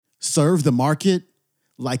Serve the market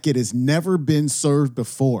like it has never been served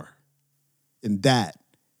before. And that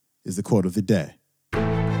is the quote of the day.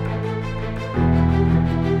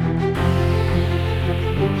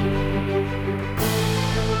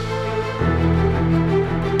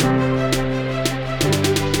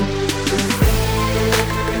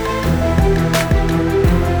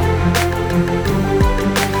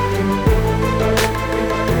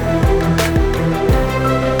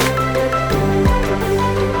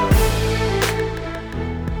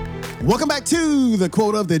 Welcome back to the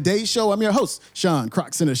Quote of the Day Show. I'm your host, Sean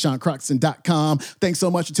Croxton of SeanCroxton.com. Thanks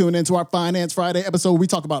so much for tuning in to our Finance Friday episode where we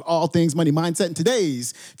talk about all things money mindset. And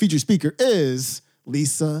today's featured speaker is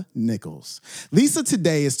Lisa Nichols. Lisa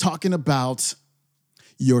today is talking about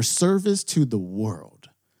your service to the world.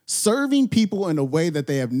 Serving people in a way that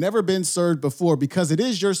they have never been served before, because it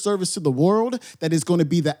is your service to the world that is going to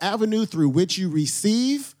be the avenue through which you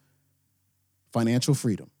receive financial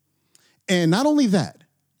freedom. And not only that,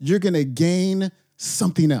 you're going to gain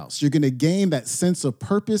something else. You're going to gain that sense of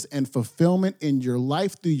purpose and fulfillment in your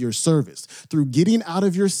life through your service, through getting out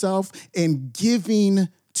of yourself and giving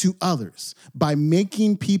to others by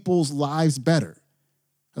making people's lives better.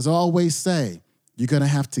 As I always say, you're going to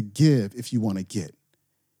have to give if you want to get.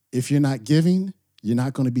 If you're not giving, you're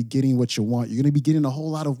not going to be getting what you want. You're going to be getting a whole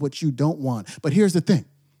lot of what you don't want. But here's the thing.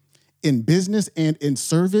 In business and in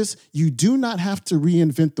service, you do not have to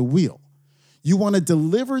reinvent the wheel. You want to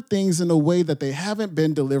deliver things in a way that they haven't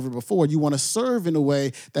been delivered before. You want to serve in a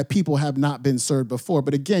way that people have not been served before.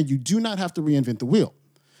 But again, you do not have to reinvent the wheel.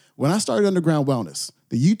 When I started Underground Wellness,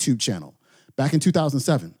 the YouTube channel, back in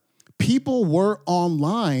 2007, people were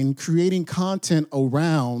online creating content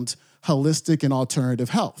around holistic and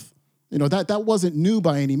alternative health. You know, that wasn't new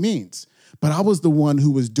by any means. But I was the one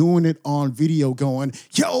who was doing it on video going,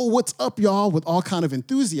 yo, what's up, y'all, with all kind of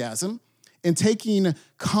enthusiasm, and taking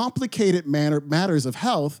complicated matters of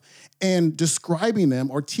health and describing them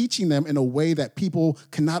or teaching them in a way that people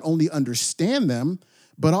can not only understand them,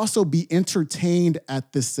 but also be entertained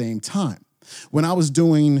at the same time. When I was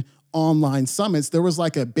doing online summits, there was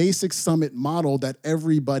like a basic summit model that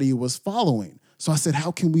everybody was following. So I said,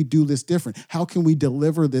 how can we do this different? How can we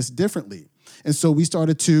deliver this differently? And so we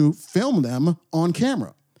started to film them on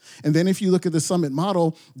camera. And then if you look at the summit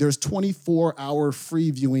model, there's 24-hour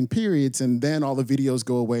free viewing periods, and then all the videos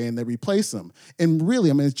go away and they replace them. And really,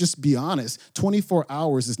 I mean, just be honest, 24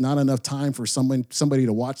 hours is not enough time for somebody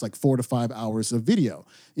to watch like 4 to 5 hours of video.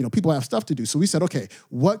 You know, people have stuff to do. So we said, okay,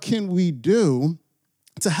 what can we do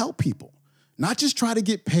to help people? Not just try to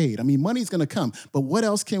get paid. I mean, money's going to come, but what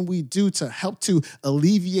else can we do to help to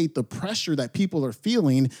alleviate the pressure that people are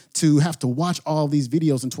feeling to have to watch all these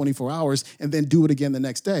videos in 24 hours and then do it again the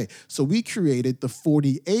next day? So we created the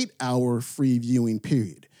 48-hour free viewing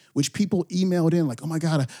period, which people emailed in like, oh my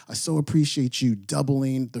God, I so appreciate you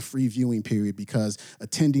doubling the free viewing period because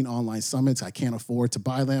attending online summits, I can't afford to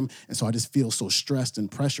buy them. And so I just feel so stressed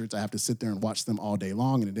and pressured to have to sit there and watch them all day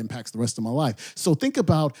long, and it impacts the rest of my life. So think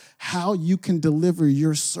about how you can deliver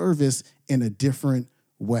your service in a different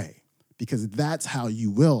way, because that's how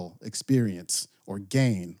you will experience or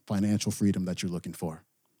gain financial freedom that you're looking for.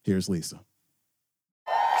 Here's Lisa.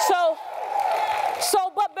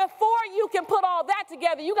 But before you can put all that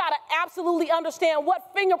together, you got to absolutely understand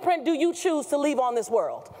what fingerprint do you choose to leave on this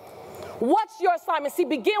world. What's your assignment? See,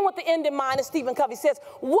 begin with the end in mind, as Stephen Covey says.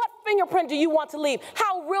 What fingerprint do you want to leave?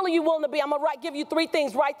 How real are you willing to be? I'm going to give you 3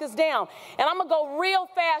 things. Write this down. And I'm going to go real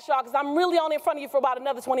fast, y'all, because I'm really only in front of you for about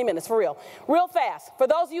another 20 minutes, for real. Real fast. For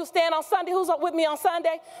those of you who stand on Sunday, who's up with me on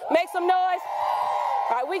Sunday? Make some noise.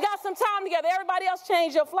 All right, we got some time together. Everybody else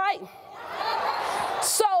change your flight.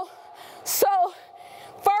 So,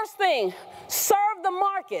 first thing, serve the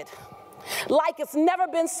market like it's never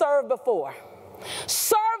been served before.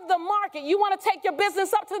 Serve the market. You want to take your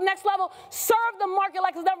business up to the next level? Serve the market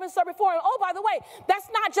like it's never been served before. And oh, by the way, that's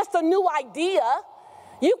not just a new idea.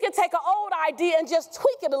 You can take an old idea and just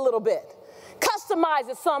tweak it a little bit. Customize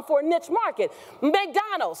it some for a niche market.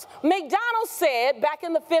 McDonald's said back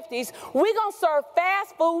in the 50s, we're going to serve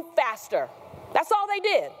fast food faster. That's all they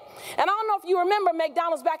did. And I don't know if you remember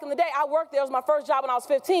McDonald's back in the day. I worked there. It was my first job when I was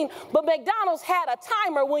 15. But McDonald's had a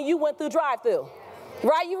timer when you went through drive-through.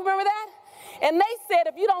 Right? You remember that? And they said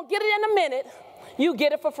if you don't get it in a minute, you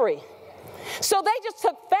get it for free. So they just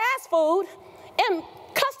took fast food and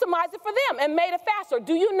customized it for them and made it faster.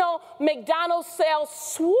 Do you know McDonald's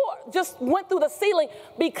sales just went through the ceiling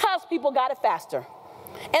because people got it faster?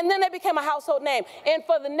 And then they became a household name. And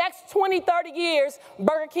for the next 20, 30 years,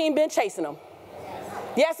 Burger King been chasing them.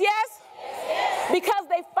 Yes, yes? Yes. Because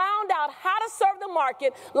they found out how to serve the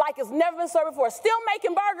market like it's never been served before. Still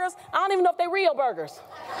making burgers. I don't even know if they're real burgers.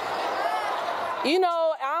 You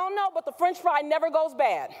know, I don't know, but the French fry never goes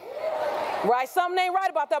bad. Right? Something ain't right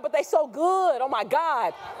about that, but they so good. Oh, my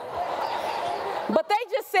God. But they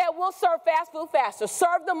just said, we'll serve fast food faster.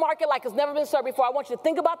 Serve the market like it's never been served before. I want you to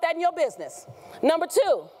think about that in your business. Number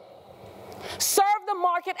 2, serve the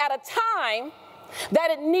market at a time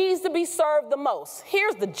that it needs to be served the most.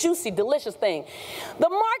 Here's the juicy, delicious thing. The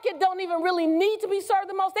market don't even really need to be served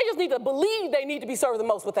the most. They just need to believe they need to be served the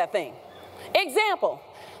most with that thing. Example,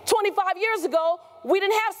 25 years ago, we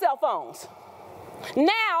didn't have cell phones.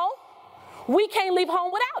 Now, we can't leave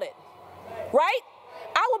home without it, right?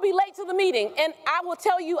 I will be late to the meeting, and I will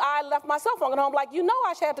tell you I left my cell phone at home like, you know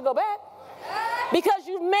I should have to go back. Because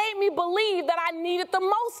you've made me believe that I need it the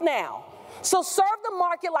most now. So serve the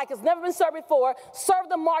market like it's never been served before. Serve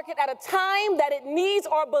the market at a time that it needs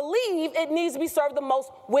or believe it needs to be served the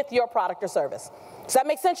most with your product or service. Does that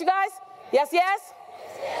make sense, you guys? Yes, yes?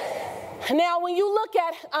 Yes. Now, when you look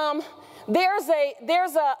at,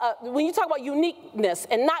 when you talk about uniqueness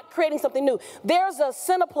and not creating something new, there's a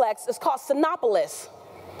Cineplex, it's called Cinepolis,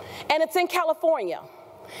 and it's in California.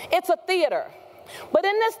 It's a theater. But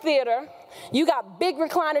in this theater, you got big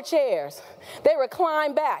recliner chairs. They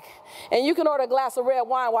recline back, and you can order a glass of red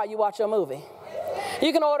wine while you watch your movie.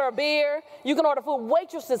 You can order a beer. You can order food.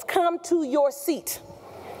 Waitresses come to your seat.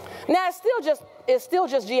 Now, it's still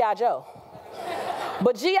just G.I. Joe.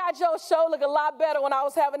 But G.I. Joe show looked a lot better when I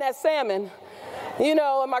was having that salmon, you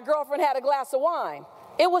know, and my girlfriend had a glass of wine.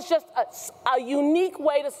 It was just a unique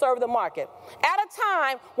way to serve the market. At a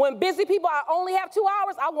time when busy people, I only have 2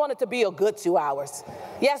 hours, I want it to be a good 2 hours.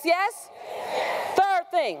 Yes, yes? Yes.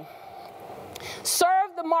 Third thing,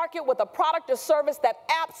 serve the market with a product or service that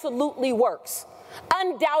absolutely works,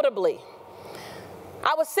 undoubtedly.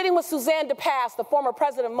 I was sitting with Suzanne DePass, the former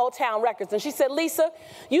president of Motown Records, and she said, Lisa,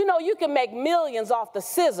 you know you can make millions off the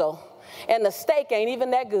sizzle, and the steak ain't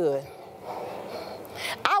even that good.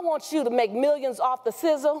 I want you to make millions off the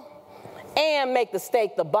sizzle and make the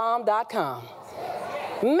steak the bomb.com.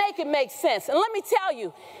 Make it make sense. And let me tell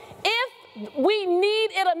you, if we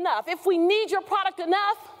need it enough, if we need your product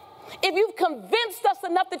enough, if you've convinced us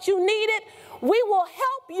enough that you need it, we will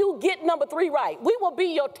help you get number 3 right. We will be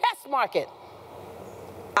your test market.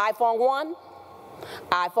 iPhone 1,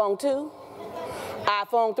 iPhone 2,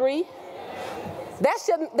 iPhone 3.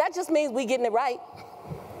 That just means we getting it right.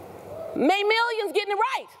 Make millions getting it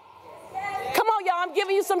right. Come on, y'all, I'm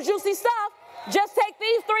giving you some juicy stuff. Just take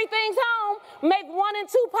these 3 things home, make 1 and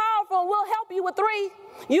 2 powerful, and we'll help you with 3.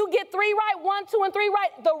 You get 3 right, 1, 2, and 3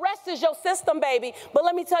 right. The rest is your system, baby. But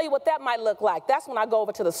let me tell you what that might look like. That's when I go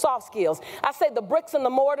over to the soft skills. I say the bricks and the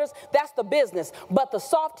mortars, that's the business. But the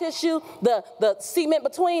soft tissue, the cement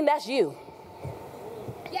between, that's you.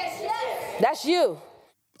 Yes, yes. That's you.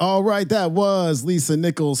 All right, that was Lisa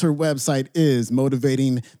Nichols. Her website is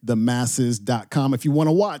motivatingthemasses.com. If you want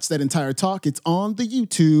to watch that entire talk, it's on the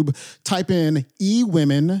YouTube. Type in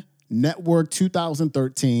eWomen Network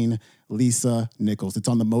 2013 Lisa Nichols. It's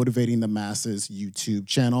on the Motivating the Masses YouTube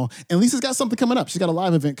channel. And Lisa's got something coming up. She's got a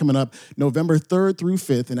live event coming up November 3rd through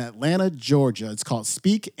 5th in Atlanta, Georgia. It's called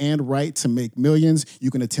Speak and Write to Make Millions.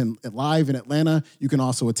 You can attend live in Atlanta. You can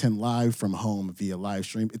also attend live from home via live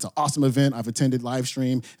stream. It's an awesome event. I've attended live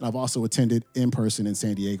stream, and I've also attended in person in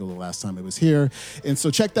San Diego the last time it was here. And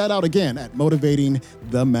so check that out again at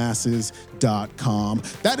motivatingthemasses.com.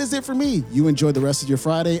 That is it for me. You enjoy the rest of your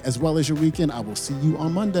Friday as well as your weekend. I will see you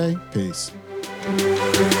on Monday. Peace.